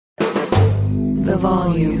the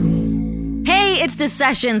volume. Hey, it's The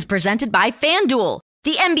Sessions presented by FanDuel.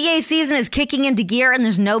 The NBA season is kicking into gear, and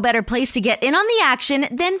there's no better place to get in on the action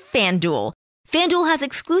than FanDuel. FanDuel has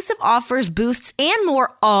exclusive offers, boosts, and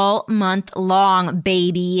more all month long,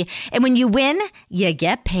 baby. And when you win, you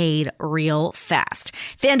get paid real fast.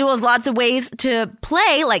 FanDuel has lots of ways to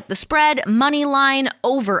play, like the spread, money line,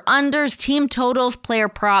 over-unders, team totals, player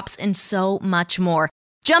props, and so much more.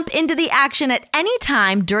 Jump into the action at any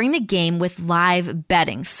time during the game with live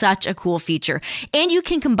betting. Such a cool feature. And you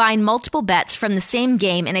can combine multiple bets from the same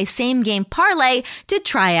game in a same game parlay to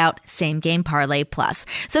try out Same Game Parlay Plus.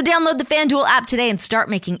 So download the FanDuel app today and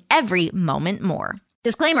start making every moment more.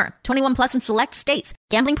 Disclaimer, 21 plus in select states.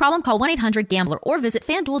 Gambling problem? Call 1-800-GAMBLER or visit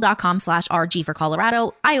FanDuel.com/RG for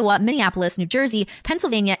Colorado, Iowa, Minneapolis, New Jersey,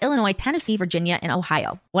 Pennsylvania, Illinois, Tennessee, Virginia, and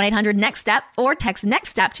Ohio. 1-800-NEXT-STEP or text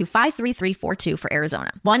NEXT-STEP to 53342 for Arizona.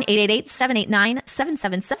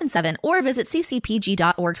 1-888-789-7777 or visit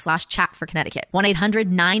ccpg.org/chat for Connecticut.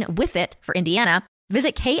 1-800-9-WITH-IT for Indiana.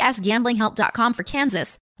 Visit ksgamblinghelp.com for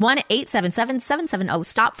Kansas.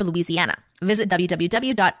 1-877-770-STOP for Louisiana. Visit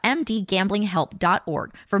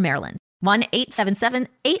www.mdgamblinghelp.org for Maryland.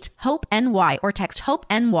 1-877-8-HOPE-NY or text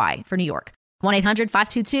HOPE-NY for New York.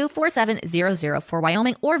 1-800-522-4700 for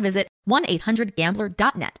Wyoming or visit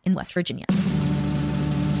 1-800-GAMBLER.net in West Virginia.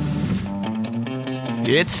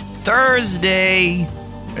 It's Thursday,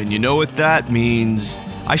 and you know what that means.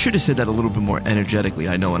 I should have said that a little bit more energetically,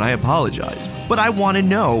 I know, and I apologize. But I want to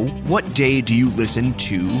know, what day do you listen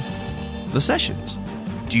to The Sessions?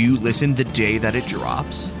 Do you listen the day that it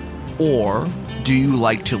drops? Or do you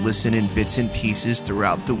like to listen in bits and pieces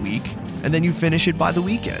throughout the week, and then you finish it by the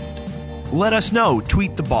weekend? Let us know.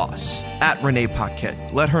 Tweet the boss, at Renee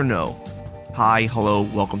Paquette. Let her know. Hi, hello,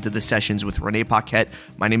 welcome to The Sessions with Renee Paquette.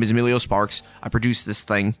 My name is Emilio Sparks. I produce this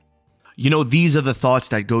thing. You know, these are the thoughts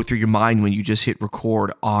that go through your mind when you just hit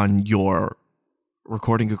record on your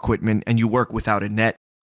recording equipment and you work without a net.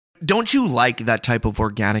 Don't you like that type of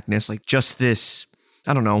organicness? Like just this,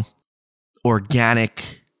 I don't know,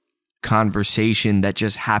 organic conversation that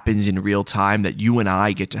just happens in real time, that you and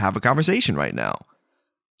I get to have a conversation right now.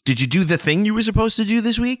 Did you do the thing you were supposed to do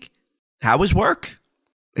this week? How was work?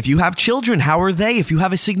 If you have children, how are they? If you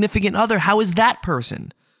have a significant other, how is that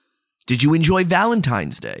person? Did you enjoy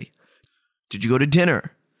Valentine's Day? Did you go to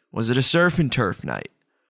dinner? Was it a surf and turf night?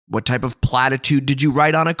 What type of platitude did you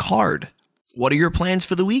write on a card? What are your plans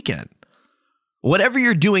for the weekend? Whatever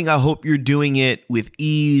you're doing, I hope you're doing it with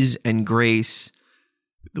ease and grace.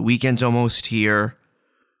 The weekend's almost here.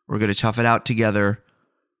 We're going to tough it out together.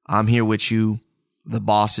 I'm here with you. The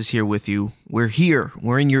boss is here with you. We're here.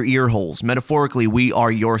 We're in your ear holes. Metaphorically, we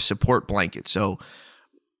are your support blanket. So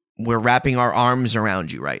we're wrapping our arms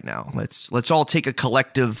around you right now. Let's all take a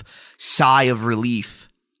collective sigh of relief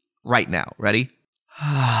right now. Ready?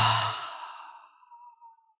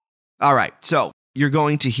 All right. So you're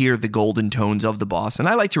going to hear the golden tones of the boss, and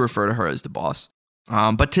I like to refer to her as the boss.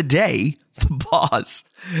 But today, the boss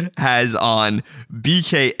has on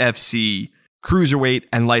BKFC cruiserweight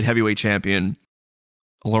and light heavyweight champion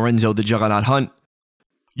Lorenzo the Juggernaut Hunt.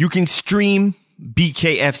 You can stream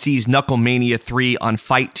BKFC's Knucklemania 3 on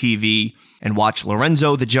Fight TV and watch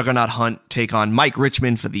Lorenzo the Juggernaut Hunt take on Mike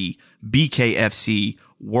Richman for the BKFC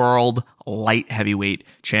World Light Heavyweight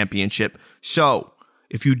Championship. So,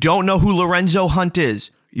 if you don't know who Lorenzo Hunt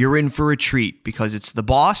is, you're in for a treat, because it's the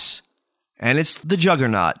boss and it's the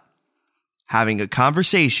Juggernaut having a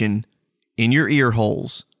conversation in your ear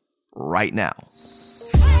holes right now.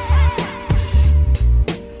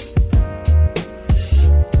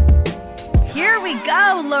 Here we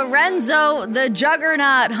go, Lorenzo the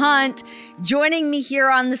Juggernaut Hunt joining me here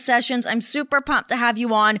on The Sessions. I'm super pumped to have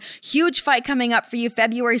you on. Huge fight coming up for you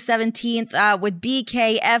February 17th with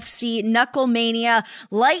BKFC Knucklemania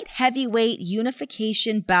Light Heavyweight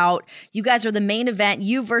Unification Bout. You guys are the main event,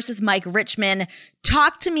 you versus Mike Richman.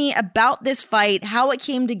 Talk to me about this fight, how it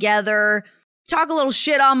came together. Talk a little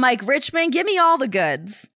shit on Mike Richman. Give me all the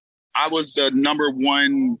goods. I was the number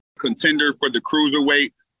one contender for the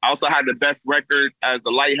cruiserweight. I also had the best record as the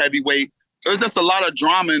light heavyweight. So there's just a lot of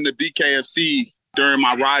drama in the BKFC during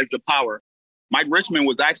my rise to power. Mike Richman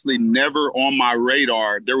was actually never on my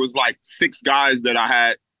radar. There was like 6 guys that I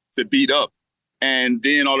had to beat up. And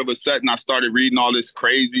then all of a sudden I started reading all this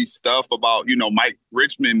crazy stuff about, Mike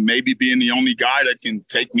Richman maybe being the only guy that can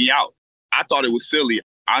take me out. I thought it was silly.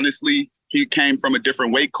 Honestly, he came from a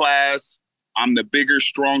different weight class. I'm the bigger,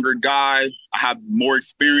 stronger guy. I have more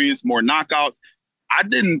experience, more knockouts. I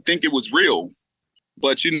didn't think it was real.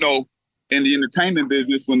 But, in the entertainment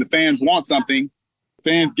business, when the fans want something,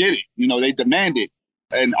 fans get it. They demand it.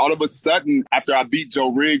 And all of a sudden, after I beat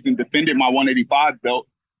Joe Riggs and defended my 185 belt,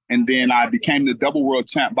 and then I became the double world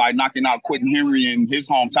champ by knocking out Quentin Henry in his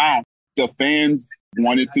hometown, the fans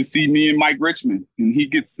wanted to see me and Mike Richmond. And he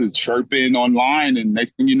gets to chirping online, and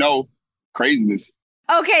next thing you know, craziness.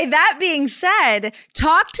 Okay, that being said,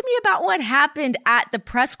 talk to me about what happened at the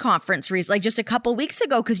press conference, like just a couple weeks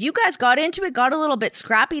ago, because you guys got into it, got a little bit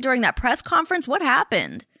scrappy during that press conference. What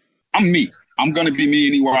happened? I'm me. I'm going to be me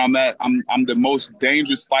anywhere I'm at. I'm the most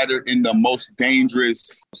dangerous fighter in the most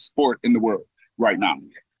dangerous sport in the world right now.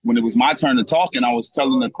 When it was my turn to talk, and I was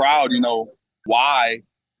telling the crowd, why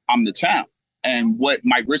I'm the champ and what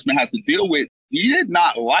Mike Richmond has to deal with. He did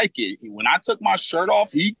not like it. When I took my shirt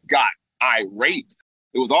off, he got irate.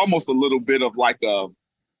 It was almost a little bit of like a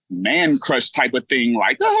man crush type of thing,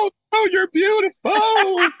 like, oh, you're beautiful.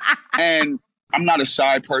 And I'm not a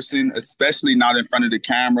shy person, especially not in front of the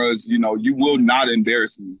cameras. You will not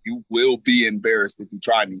embarrass me. You will be embarrassed if you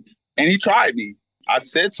try me. And he tried me. I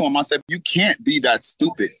said to him, you can't be that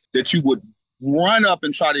stupid that you would run up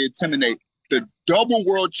and try to intimidate the double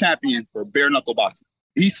world champion for bare knuckle boxing.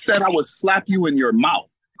 He said I would slap you in your mouth.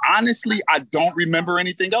 Honestly, I don't remember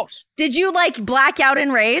anything else. Did you black out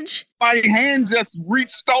in rage? My hand just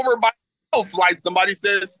reached over my mouth like somebody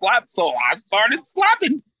said slap. So I started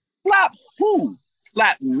slapping. Slap who?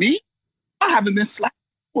 Slap me? I haven't been slapped.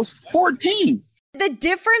 I was 14. The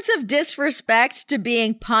difference of disrespect to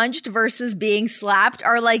being punched versus being slapped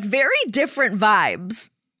are very different vibes.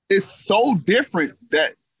 It's so different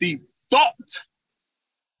that the thought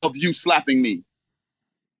of you slapping me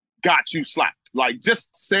got you slapped.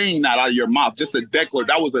 Just saying that out of your mouth,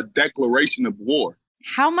 that was a declaration of war.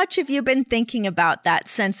 How much have you been thinking about that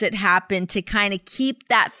since it happened to kind of keep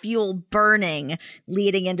that fuel burning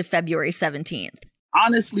leading into February 17th?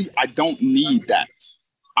 Honestly, I don't need that.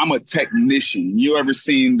 I'm a technician. You ever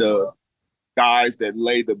seen the guys that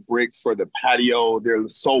lay the bricks for the patio? They're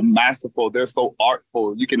so masterful. They're so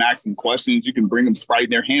artful. You can ask them questions. You can bring them Sprite.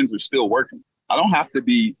 Their hands are still working. I don't have to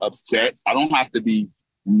be upset. I don't have to be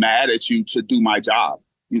mad at you to do my job.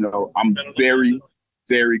 I'm very,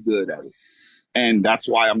 very good at it. And that's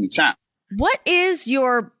why I'm the champ. What is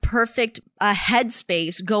your perfect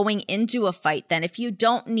headspace going into a fight then? If you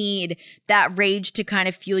don't need that rage to kind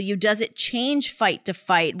of fuel you, does it change fight to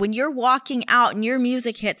fight? When you're walking out and your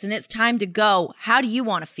music hits and it's time to go, how do you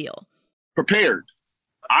want to feel? Prepared.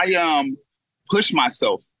 I push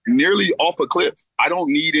myself nearly off a cliff. I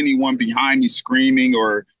don't need anyone behind me screaming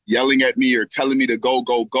or yelling at me or telling me to go,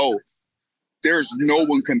 go, go. There's no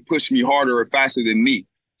one can push me harder or faster than me.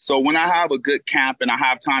 So when I have a good camp and I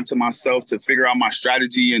have time to myself to figure out my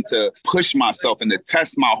strategy and to push myself and to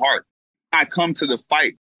test my heart, I come to the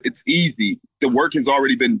fight. It's easy. The work has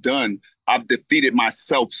already been done. I've defeated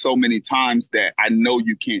myself so many times that I know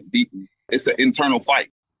you can't beat me. It's an internal fight.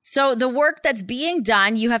 So the work that's being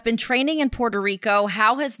done, you have been training in Puerto Rico.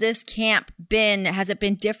 How has this camp been? Has it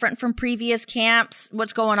been different from previous camps?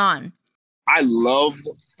 What's going on? I love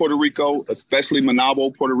Puerto Rico, especially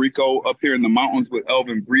Manabo, Puerto Rico, up here in the mountains with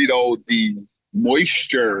Elvin Brito. The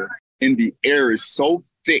moisture in the air is so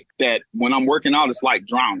thick that when I'm working out, it's like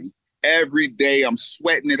drowning. Every day I'm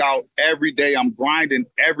sweating it out. Every day I'm grinding.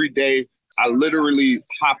 Every day I literally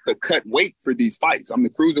have to cut weight for these fights. I'm the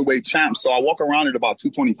cruiserweight champ, so I walk around at about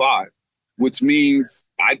 225, which means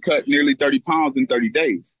I cut nearly 30 pounds in 30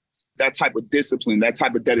 days. That type of discipline, that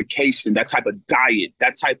type of dedication, that type of diet,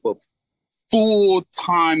 that type of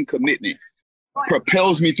full-time commitment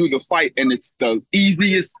propels me through the fight, and it's the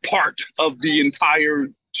easiest part of the entire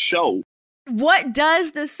show. What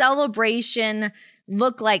does the celebration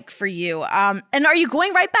look like for you? And are you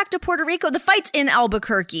going right back to Puerto Rico? The fight's in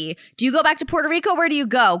Albuquerque. Do you go back to Puerto Rico? Where do you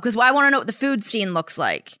go? Because I want to know what the food scene looks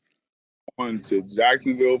like. I'm going to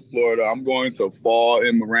Jacksonville, Florida. I'm going to fall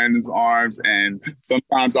in Miranda's arms, and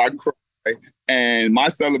sometimes I cry. And my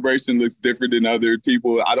celebration looks different than other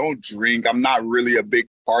people. I don't drink. I'm not really a big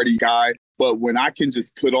party guy. But when I can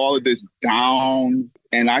just put all of this down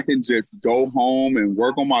and I can just go home and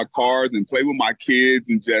work on my cars and play with my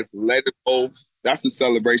kids and just let it go, that's a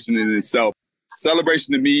celebration in itself.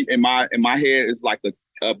 Celebration to me in my head is like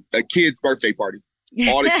a kid's birthday party.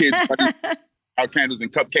 All the kids out candles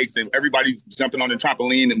and cupcakes and everybody's jumping on the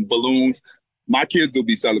trampoline and balloons. My kids will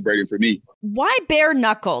be celebrating for me. Why bare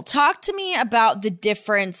knuckle? Talk to me about the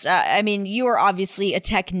difference. You are obviously a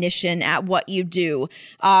technician at what you do,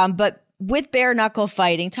 but with bare knuckle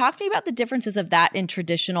fighting, talk to me about the differences of that in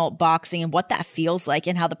traditional boxing and what that feels like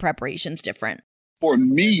and how the preparation's different. For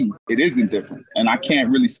me, it isn't different. And I can't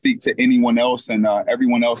really speak to anyone else. And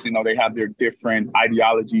everyone else, they have their different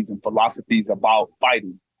ideologies and philosophies about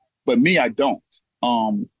fighting. But me, I don't.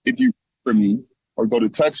 For me, or go to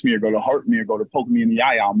touch me or go to hurt me or go to poke me in the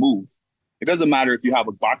eye, I'll move. It doesn't matter if you have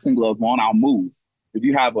a boxing glove on, I'll move. If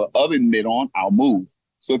you have an oven mitt on, I'll move.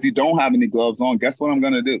 So if you don't have any gloves on, guess what I'm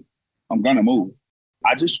going to do? I'm going to move.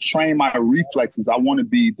 I just train my reflexes. I want to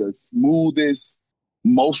be the smoothest,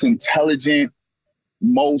 most intelligent,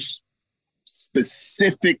 most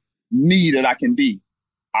specific me that I can be.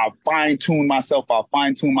 I'll fine-tune myself. I'll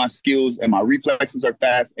fine-tune my skills, and my reflexes are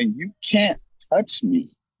fast, and you can't touch me.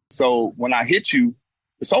 So when I hit you,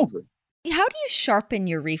 it's over. How do you sharpen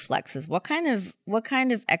your reflexes? What kind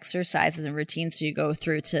of exercises and routines do you go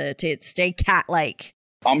through to stay cat-like?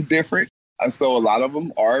 I'm different. So a lot of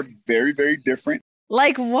them are very, very different.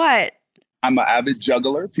 Like what? I'm an avid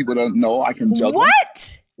juggler. People don't know I can juggle.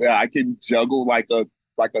 What? Yeah, I can juggle like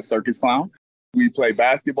a circus clown. We play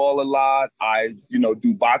basketball a lot. I,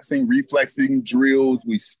 do boxing, reflexing drills.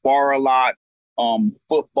 We spar a lot.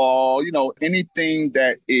 Football, anything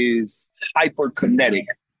that is hyperkinetic.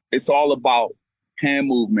 It's all about hand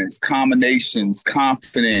movements, combinations,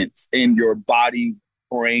 confidence, and your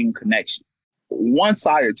body-brain connection. Once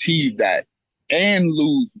I achieve that and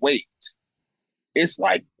lose weight, it's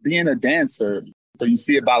like being a dancer. So you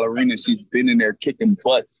see a ballerina, she's been in there kicking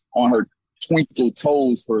butt on her twinkle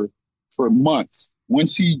toes for months. When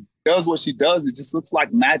she does what she does, it just looks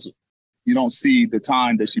like magic. You don't see the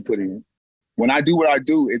time that she put in. When I do what I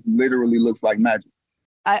do, it literally looks like magic.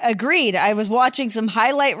 I agreed. I was watching some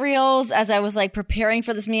highlight reels as I was preparing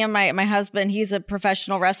for this. Me and my husband, he's a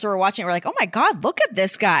professional wrestler. We're watching it. We're like, oh my God, look at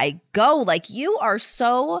this guy go. You are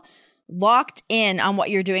so locked in on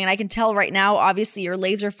what you're doing. And I can tell right now, obviously you're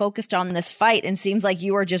laser focused on this fight and seems like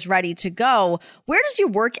you are just ready to go. Where does your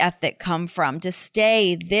work ethic come from to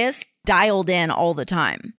stay this dialed in all the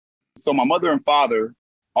time? So my mother and father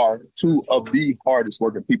are two of the hardest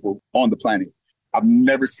working people on the planet. I've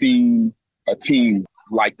never seen a team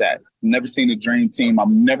like that. Never seen a dream team. I've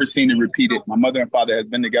never seen it repeated. My mother and father have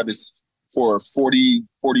been together for 40,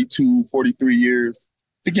 42, 43 years.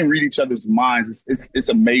 They can read each other's minds. It's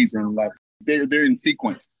amazing. They're in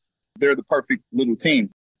sequence. They're the perfect little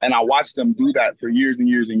team. And I watched them do that for years and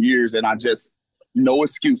years and years. And I just, no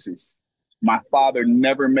excuses. My father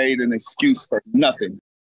never made an excuse for nothing.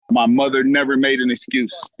 My mother never made an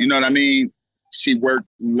excuse. You know what I mean? She worked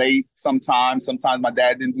late sometimes. Sometimes my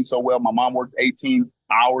dad didn't do so well. My mom worked 18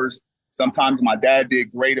 hours. Sometimes my dad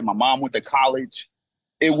did great and my mom went to college.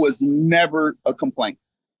 It was never a complaint.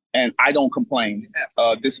 And I don't complain.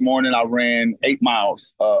 This morning I ran 8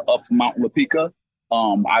 miles up Mount Lapika.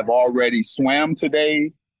 I've already swam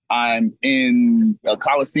today. I'm in a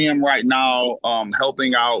Coliseum right now,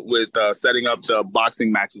 helping out with setting up the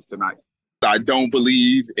boxing matches tonight. I don't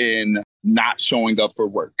believe in not showing up for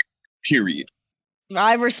work, period.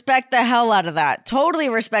 I respect the hell out of that. Totally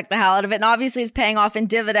respect the hell out of it. And obviously it's paying off in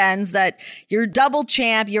dividends that you're double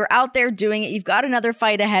champ. You're out there doing it. You've got another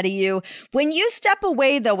fight ahead of you. When you step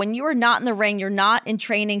away, though, when you are not in the ring, you're not in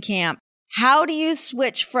training camp, how do you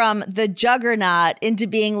switch from the juggernaut into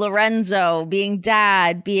being Lorenzo, being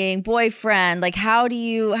dad, being boyfriend? How do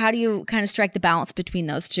you kind of strike the balance between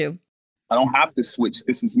those two? I don't have to switch.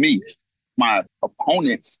 This is me. My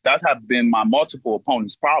opponents, that have been my multiple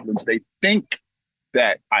opponents' problems. They think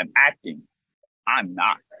that I'm acting. I'm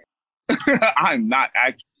not. I'm not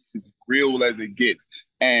acting. As real as it gets.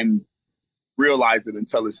 And realize it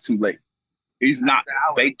until it's too late. He's not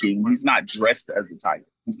faking. He's not dressed as a tiger.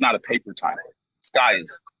 He's not a paper tiger. This guy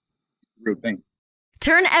is a real thing.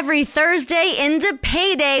 Turn every Thursday into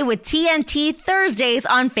payday with TNT Thursdays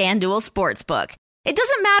on FanDuel Sportsbook. It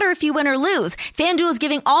doesn't matter if you win or lose. FanDuel is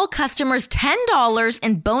giving all customers $10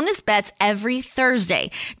 in bonus bets every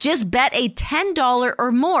Thursday. Just bet a $10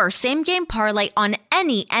 or more same-game parlay on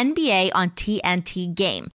any NBA on TNT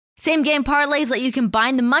game. Same-game parlays let you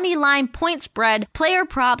combine the money line, point spread, player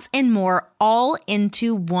props, and more all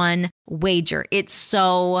into one wager. It's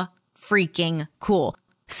so freaking cool.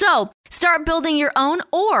 So start building your own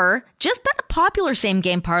or just bet a popular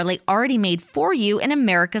same-game parlay already made for you in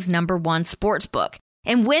America's #1 sportsbook.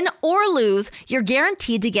 And win or lose, you're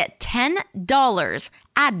guaranteed to get $10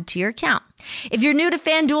 added to your account. If you're new to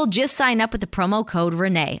FanDuel, just sign up with the promo code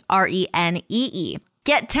Renee, RENEE.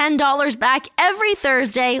 Get $10 back every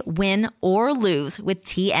Thursday, win or lose with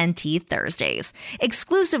TNT Thursdays.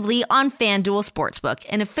 Exclusively on FanDuel Sportsbook,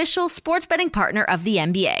 an official sports betting partner of the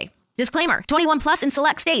NBA. Disclaimer, 21 plus in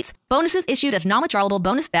select states. Bonuses issued as non-withdrawable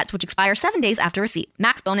bonus bets which expire 7 days after receipt.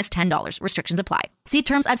 Max bonus $10. Restrictions apply. See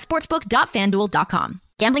terms at sportsbook.fanduel.com.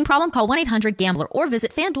 Gambling problem? Call 1-800-GAMBLER or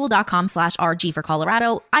visit FanDuel.com/RG for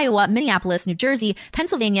Colorado, Iowa, Minneapolis, New Jersey,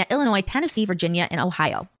 Pennsylvania, Illinois, Tennessee, Virginia, and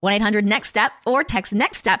Ohio. 1-800-NEXT-STEP or text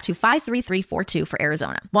NEXT-STEP to 53342 for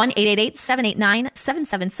Arizona.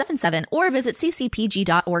 1-888-789-7777 or visit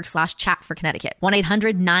ccpg.org/chat for Connecticut.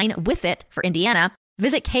 1-800-9-WITH-IT for Indiana.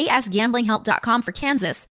 Visit ksgamblinghelp.com for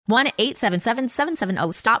Kansas.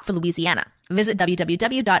 1-877-770-STOP for Louisiana. Visit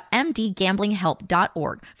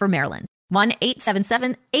www.mdgamblinghelp.org for Maryland.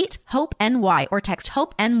 1-877-8-HOPE-NY or text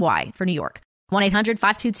HOPE-NY for New York.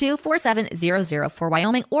 1-800-522-4700 for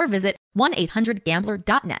Wyoming or visit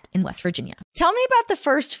 1-800-GAMBLER.net in West Virginia. Tell me about the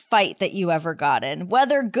first fight that you ever got in,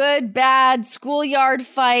 whether good, bad, schoolyard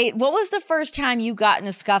fight. What was the first time you got in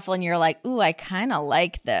a scuffle and you're like, ooh, I kind of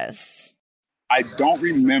like this? I don't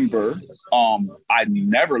remember. I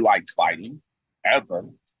never liked fighting, ever.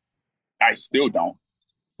 I still don't.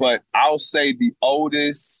 But I'll say the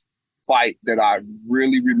oldest fight that I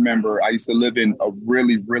really remember, I used to live in a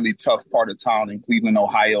really, really tough part of town in Cleveland,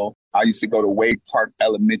 Ohio. I used to go to Wade Park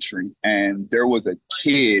Elementary, and there was a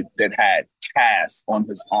kid that had casts on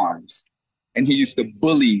his arms, and he used to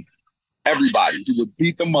bully everybody. He would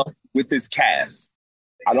beat them up with his cast.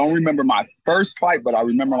 I don't remember my first fight, but I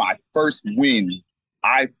remember my first win.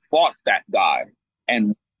 I fought that guy,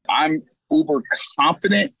 and I'm uber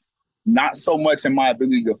confident, not so much in my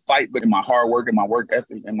ability to fight, but in my hard work and my work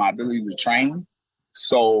ethic and my ability to train.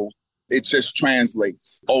 So it just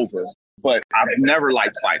translates over. But I've never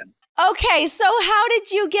liked fighting. Okay, so how did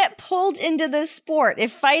you get pulled into this sport?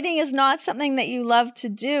 If fighting is not something that you love to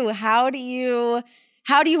do, how do you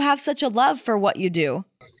have such a love for what you do?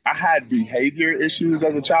 I had behavior issues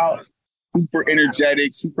as a child. Super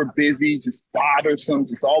energetic, super busy, just bothersome,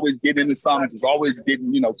 just always getting into something, just always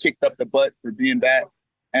getting, kicked up the butt for being bad.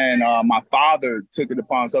 And my father took it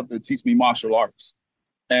upon himself to teach me martial arts.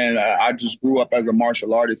 And I just grew up as a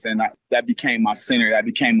martial artist, and that became my center. That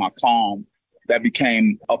became my calm. That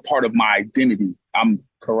became a part of my identity. I'm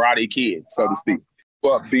a karate kid, so to speak.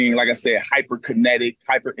 But being, like I said, hyper kinetic,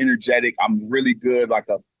 hyper energetic, I'm really good. I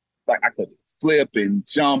could flip and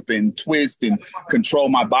jump and twist and control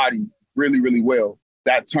my body really, really well.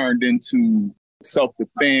 That turned into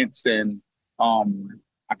self-defense, and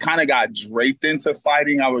I kind of got draped into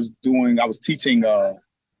fighting. I was teaching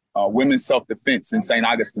women's self-defense in St.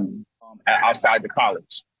 Augustine outside the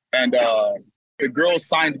college. And the girls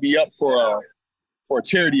signed me up for a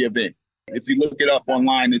charity event. If you look it up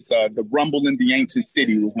online, it's the Rumble in the Ancient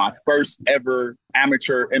City. It was my first ever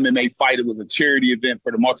amateur MMA fight. It was a charity event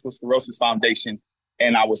for the Multiple Sclerosis Foundation.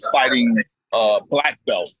 And I was fighting a black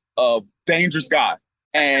belt, a dangerous guy.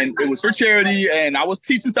 And it was for charity, and I was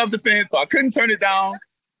teaching self-defense, so I couldn't turn it down.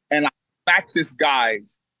 And I backed this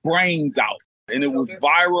guy's brains out. And it was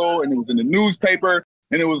viral, and it was in the newspaper.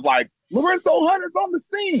 And it was like, Lorenzo Hunter's on the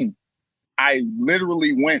scene. I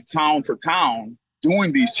literally went town to town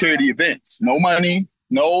doing these charity events. No money,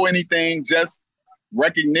 no anything, just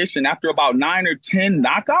recognition. After about 9 or 10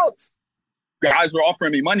 knockouts, guys were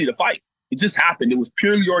offering me money to fight. It just happened. It was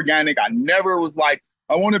purely organic. I never was like,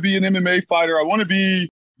 I want to be an MMA fighter. I want to be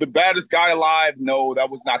the baddest guy alive. No,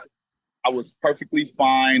 that was not. I was perfectly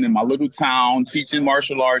fine in my little town, teaching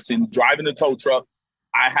martial arts and driving a tow truck.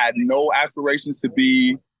 I had no aspirations to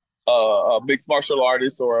be a mixed martial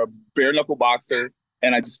artist or a bare knuckle boxer,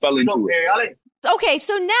 and I just fell into it. Okay,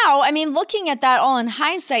 so now, looking at that all in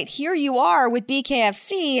hindsight, here you are with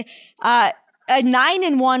BKFC, a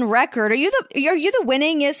 9-1 record. Are you the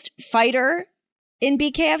winningest fighter in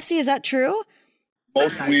BKFC? Is that true?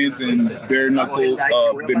 Most wins in bare knuckle in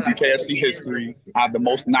BKFC history. I have the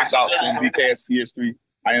most knockouts in BKFC history.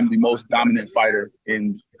 I am the most dominant fighter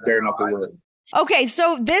in bare knuckle world. Okay,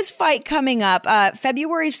 so this fight coming up,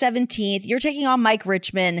 February 17th, you're taking on Mike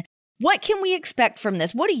Richman. What can we expect from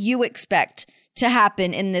this? What do you expect to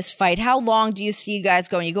happen in this fight? How long do you see you guys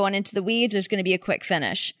going? You going into the weeds, or is it going to be a quick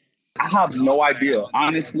finish? I have no idea.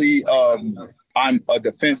 Honestly, I'm a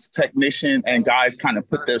defense technician, and guys kind of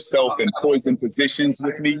put themselves in poison positions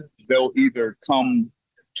with me. They'll either come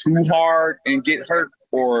too hard and get hurt,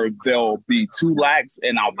 or they'll be too lax,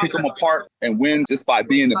 and I'll pick them apart and win just by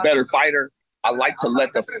being a better fighter. I like to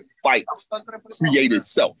let the fight create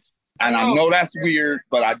itself. And I know that's weird,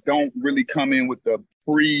 but I don't really come in with the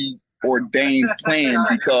preordained plan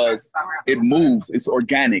because it moves. It's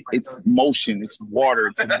organic. It's motion. It's water.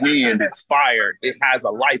 It's wind. It's fire. It has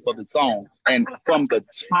a life of its own. And from the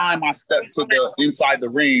time I step to the inside the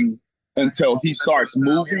ring until he starts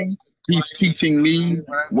moving, he's teaching me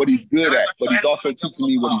what he's good at, but he's also teaching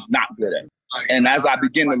me what he's not good at. And as I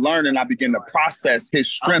begin to learn and I begin to process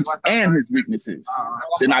his strengths and his weaknesses,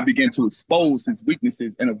 then I begin to expose his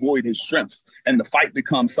weaknesses and avoid his strengths. And the fight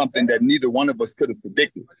becomes something that neither one of us could have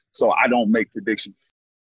predicted. So I don't make predictions.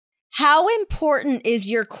 How important is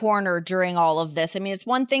your corner during all of this? I mean, it's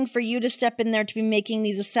one thing for you to step in there to be making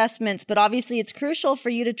these assessments, but obviously it's crucial for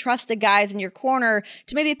you to trust the guys in your corner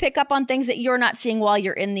to maybe pick up on things that you're not seeing while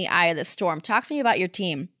you're in the eye of the storm. Talk to me about your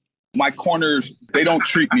team. My corners, they don't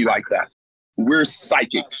treat me like that. We're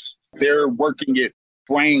psychics. They're working it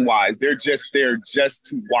brain-wise. They're just there just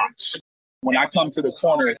to watch. When I come to the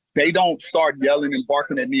corner, they don't start yelling and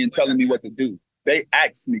barking at me and telling me what to do. They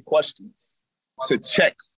ask me questions to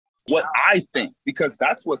check what I think, because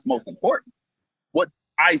that's what's most important, what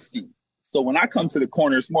I see. So when I come to the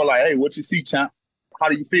corner, it's more like, hey, what you see, champ? How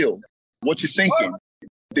do you feel? What you thinking?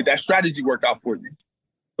 Did that strategy work out for you?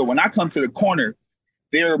 So when I come to the corner,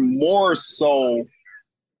 they're more so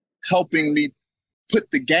helping me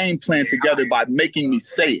put the game plan together by making me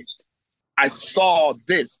say it. I saw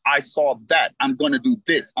this. I saw that. I'm going to do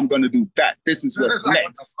this. I'm going to do that. This is what's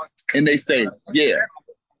next. And they say, yeah,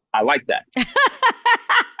 I like that.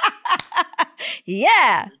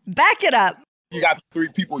 Yeah, back it up. You got 3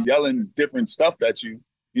 people yelling different stuff at you.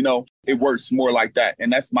 You know, it works more like that.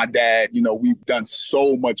 And that's my dad. You know, we've done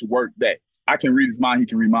so much work that I can read his mind. He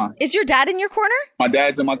can read mine. Is your dad in your corner? My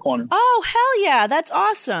dad's in my corner. Oh, hell yeah. That's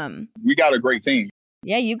awesome. We got a great team.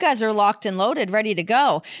 Yeah, you guys are locked and loaded, ready to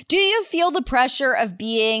go. Do you feel the pressure of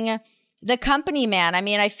being the company man? I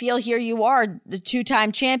mean, I feel here you are the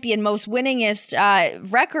 2-time champion, most winningest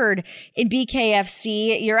record in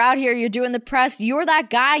BKFC. You're out here, you're doing the press. You're that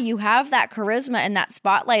guy. You have that charisma and that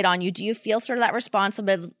spotlight on you. Do you feel sort of that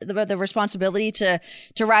responsibility to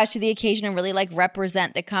rise to the occasion and really like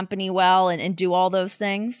represent the company well and do all those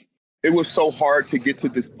things? It was so hard to get to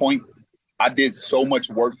this point. I did so much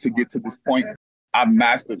work to get to this point. I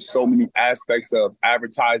mastered so many aspects of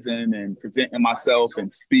advertising and presenting myself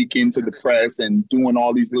and speaking to the press and doing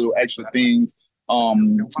all these little extra things.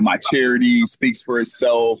 My charity speaks for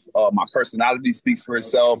itself. My personality speaks for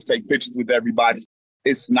itself. Take pictures with everybody.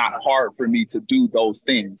 It's not hard for me to do those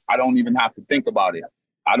things. I don't even have to think about it.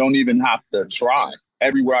 I don't even have to try.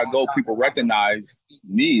 Everywhere I go, people recognize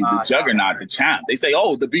me, the juggernaut, the champ. They say,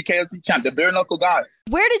 oh, the BKFC champ, the bare knuckle guy.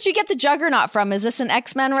 Where did you get the juggernaut from? Is this an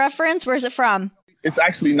X-Men reference? Where's it from? It's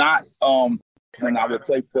actually not. When I would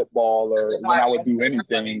play football or when I would do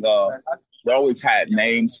anything, they always had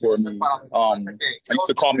names for me. They used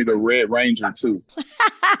to call me the Red Ranger, too.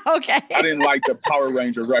 Okay. I didn't like the Power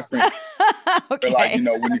Ranger reference. Okay. But like, you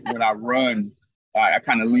know, when I run, I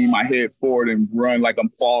kind of lean my head forward and run like I'm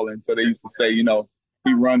falling. So they used to say, you know,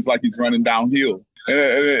 he runs like he's running downhill.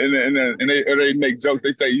 And they make jokes.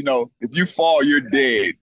 They say, you know, if you fall, you're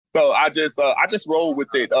dead. So I just rolled with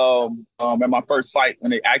it. At my first fight,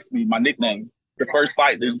 when they asked me my nickname, the first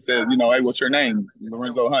fight, they just said, you know, hey, what's your name?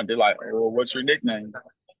 Lorenzo Hunt. They're like, well, what's your nickname?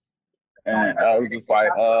 And I was just like,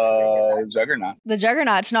 Juggernaut. The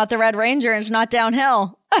Juggernaut's not the Red Ranger, and it's not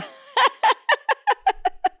downhill.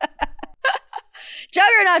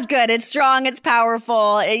 Juggernaut's good. It's strong. It's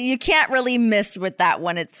powerful. You can't really miss with that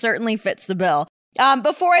one. It certainly fits the bill.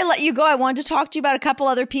 Before I let you go, I wanted to talk to you about a couple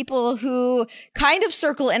other people who kind of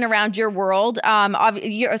circle in around your world.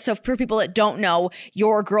 So for people that don't know,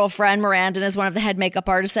 your girlfriend, Miranda, is one of the head makeup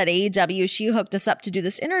artists at AEW. She hooked us up to do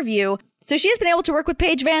this interview. So she has been able to work with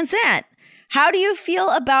Paige VanZant. How do you feel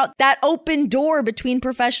about that open door between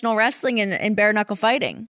professional wrestling and bare knuckle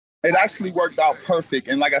fighting? It actually worked out perfect.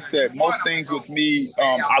 And like I said, most things with me,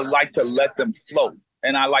 I like to let them flow,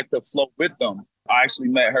 and I like to flow with them. I actually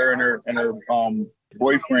met her and her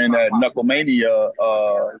boyfriend at Knucklemania,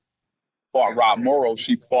 fought Rob Morrow.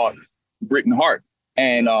 She fought Britton Hart.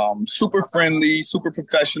 And super friendly, super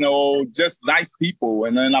professional, just nice people.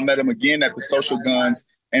 And then I met him again at the Social Guns,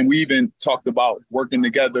 and we even talked about working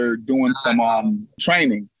together, doing some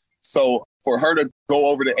training. So for her to go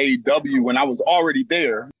over to AEW when I was already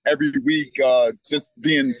there every week, just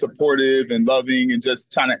being supportive and loving and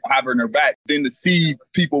just trying to have her in her back. Then to see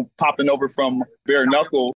people popping over from bare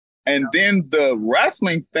knuckle, and then the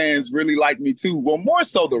wrestling fans really like me too. Well, more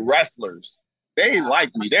so the wrestlers. They like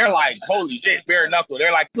me. They're like, holy shit, bare knuckle.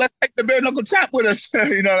 They're like, let's take the bare knuckle champ with us.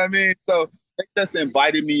 You know what I mean? So they just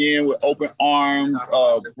invited me in with open arms.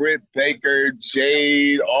 Britt Baker,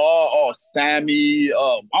 Jade, Sammy.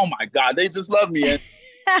 Oh my God, they just love me. And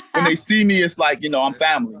when they see me, it's like, you know, I'm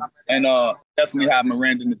family. And definitely have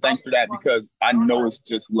Miranda to thank for that, because I know it's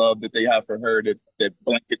just love that they have for her that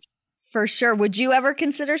blankets. For sure. Would you ever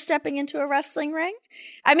consider stepping into a wrestling ring?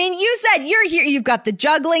 I mean, you said you're here. You've got the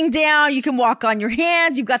juggling down. You can walk on your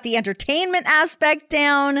hands. You've got the entertainment aspect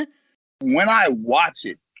down. When I watch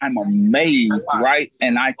it, I'm amazed, right?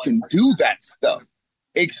 And I can do that stuff,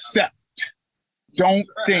 except don't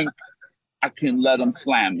think I can let him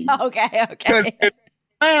slam me. Okay. Because if they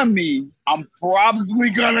slam me, I'm probably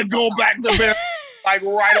going to go back to bed like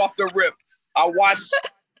right off the rip. I watched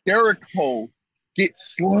Jericho get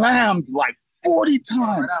slammed like 40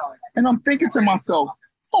 times. And I'm thinking to myself,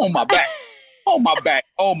 oh, my back. Oh, my back.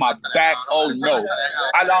 Oh, my back. Oh, no.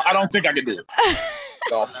 I don't think I can do it.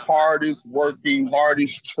 The hardest working,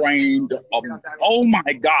 hardest trained. Oh,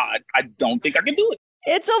 my God. I don't think I can do it.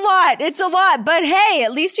 It's a lot. But hey,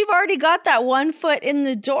 at least you've already got that 1 foot in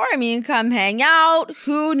the door. I mean, come hang out.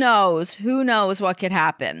 Who knows what could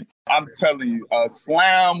happen? I'm telling you, a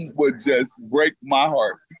slam would just break my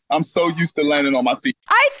heart. I'm so used to landing on my feet.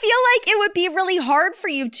 I feel like it would be really hard for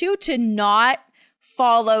you, too, to not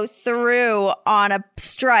follow through on a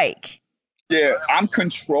strike. Yeah, I'm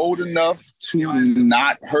controlled enough to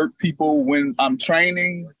not hurt people when I'm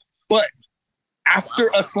training, but after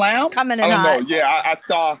a slam, coming in I don't hot. know. Yeah,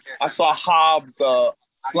 I saw Hobbs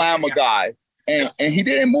slam a guy, and he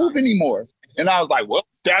didn't move anymore. And I was like, well,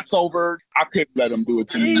 that's over. I couldn't let him do it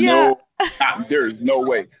to me. Yeah. No, there is no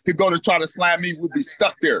way. He'd go to try to slam me. We'll be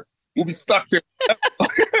stuck there.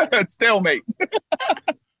 Stalemate.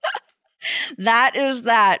 That is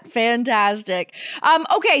that. Fantastic.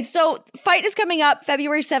 Okay, so fight is coming up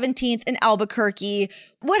February 17th in Albuquerque.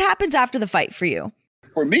 What happens after the fight for you?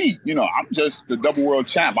 For me, I'm just the double world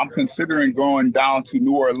champ. I'm considering going down to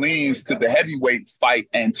New Orleans to the heavyweight fight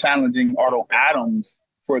and challenging Otto Adams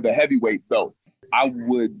for the heavyweight belt. I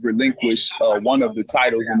would relinquish one of the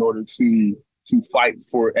titles in order to fight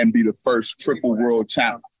for and be the first triple world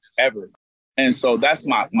champ ever. And so that's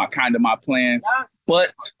my plan.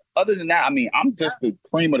 But other than that, I mean, I'm just the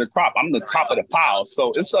cream of the crop. I'm the top of the pile.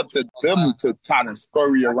 So it's up to them to try to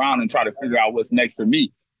scurry around and try to figure out what's next for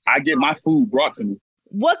me. I get my food brought to me.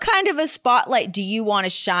 What kind of a spotlight do you want to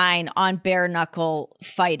shine on bare knuckle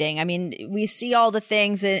fighting? I mean, we see all the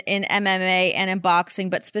things in MMA and in boxing,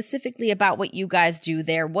 but specifically about what you guys do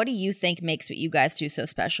there. What do you think makes what you guys do so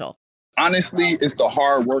special? Honestly, it's the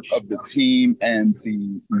hard work of the team and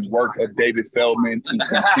the work of David Feldman to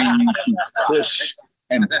continue to push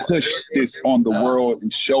this on the world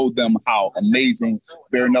and show them how amazing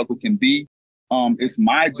bare knuckle can be. It's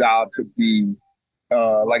my job to be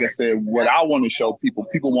like I said, what I want to show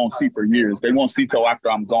people won't see for years. They won't see till after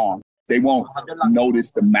I'm gone. They won't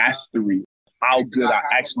notice the mastery, how good I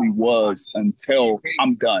actually was until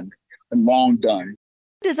I'm done and long done.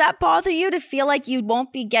 Does that bother you to feel like you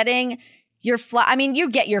won't be getting your I mean, you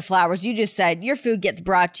get your flowers. You just said your food gets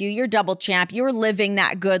brought to you. You're double champ. You're living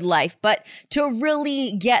that good life. But to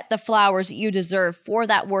really get the flowers that you deserve for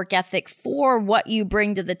that work ethic, for what you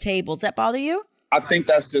bring to the table, does that bother you? I think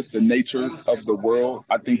that's just the nature of the world.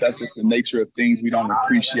 I think that's just the nature of things. We don't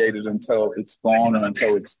appreciate it until it's gone and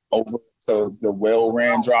until it's over, until the well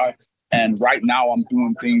ran dry. And right now I'm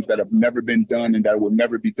doing things that have never been done and that will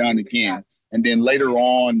never be done again. And then later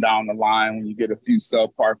on down the line, when you get a few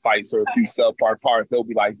subpar fights or a few subpar parts, they'll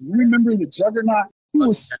be like, you remember the Juggernaut? He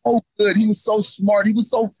was so good. He was so smart. He was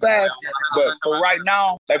so fast. But for right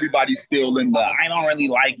now, everybody's still in the, I don't really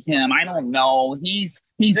like him. I don't know. He's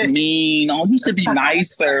mean. Oh, he should be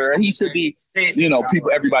nicer. He should be,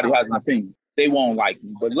 everybody has an opinion. They won't like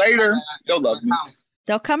me. But later, they'll love me.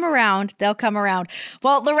 They'll come around.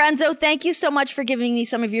 Well, Lorenzo, thank you so much for giving me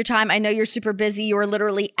some of your time. I know you're super busy. You're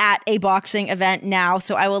literally at a boxing event now,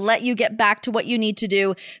 so I will let you get back to what you need to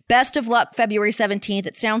do. Best of luck February 17th.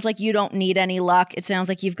 It sounds like you don't need any luck. It sounds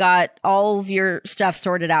like you've got all of your stuff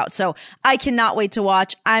sorted out. So I cannot wait to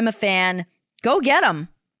watch. I'm a fan. Go get them.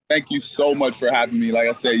 Thank you so much for having me. Like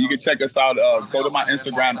I said, you can check us out. Go to my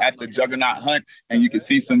Instagram at The Juggernaut Hunt, and you can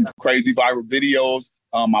see some crazy viral videos.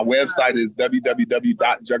 My website is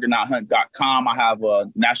www.juggernauthunt.com. I have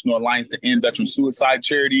a National Alliance to End Veteran Suicide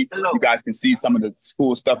charity. You guys can see some of the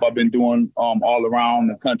cool stuff I've been doing all around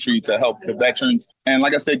the country to help the veterans. And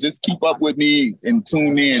like I said, just keep up with me and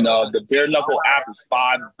tune in. The Bare Knuckle app is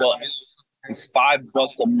 $5. It's $5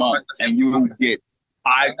 a month, and you will get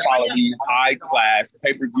high quality, high class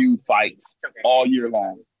pay-per-view fights all year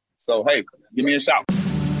long. So, hey, give me a shout.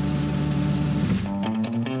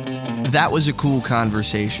 That was a cool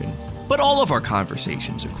conversation. But all of our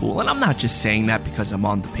conversations are cool, and I'm not just saying that because I'm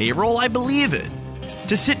on the payroll. I believe it.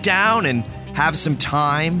 To sit down and have some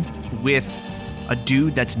time with a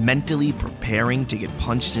dude that's mentally preparing to get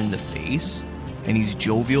punched in the face, and he's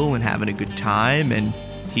jovial and having a good time, and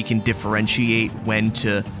he can differentiate when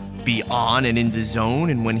to be on and in the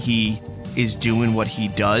zone and when he is doing what he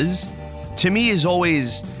does, to me is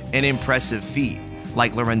always an impressive feat.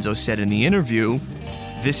 Like Lorenzo said in the interview,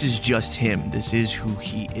 this is just him. This is who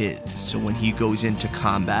he is. So when he goes into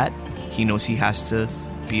combat, he knows he has to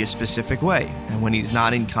be a specific way. And when he's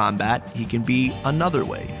not in combat, he can be another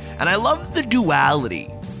way. And I love the duality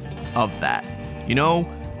of that. You know,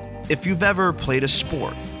 if you've ever played a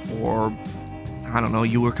sport or, I don't know,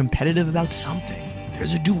 you were competitive about something,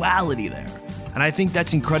 there's a duality there. And I think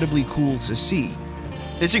that's incredibly cool to see.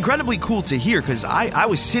 It's incredibly cool to hear because I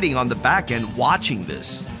was sitting on the back end watching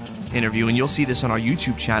this interview, and you'll see this on our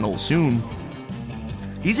YouTube channel soon.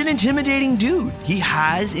 He's an intimidating dude. He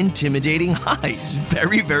has intimidating eyes.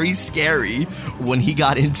 Very, very scary when he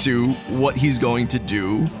got into what he's going to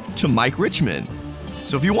do to Mike Richman.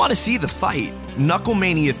 So if you want to see the fight,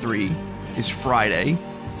 Knucklemania 3 is Friday,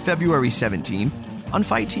 February 17th on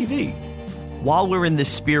Fight TV. While we're in this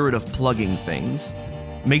spirit of plugging things,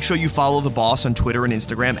 make sure you follow the boss on Twitter and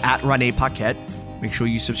Instagram at Rene Paquette. Make sure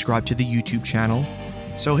you subscribe to the YouTube channel.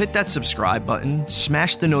 So hit that subscribe button,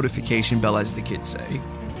 smash the notification bell, as the kids say.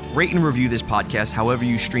 Rate and review this podcast however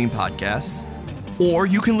you stream podcasts. Or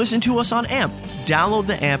you can listen to us on AMP. Download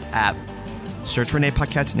the AMP app, search Rene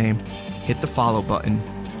Paquette's name, hit the follow button,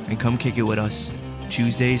 and come kick it with us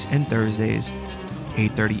Tuesdays and Thursdays,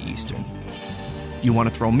 8:30 Eastern. You want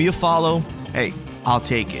to throw me a follow? Hey, I'll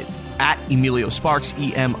take it. At Emilio Sparks,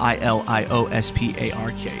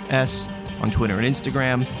 EMILIOSPARKS on Twitter and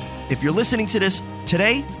Instagram. If you're listening to this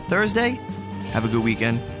today, Thursday, have a good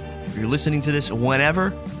weekend. If you're listening to this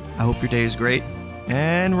whenever, I hope your day is great.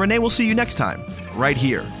 And Rene will see you next time, right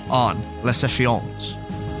here on Les Sessions.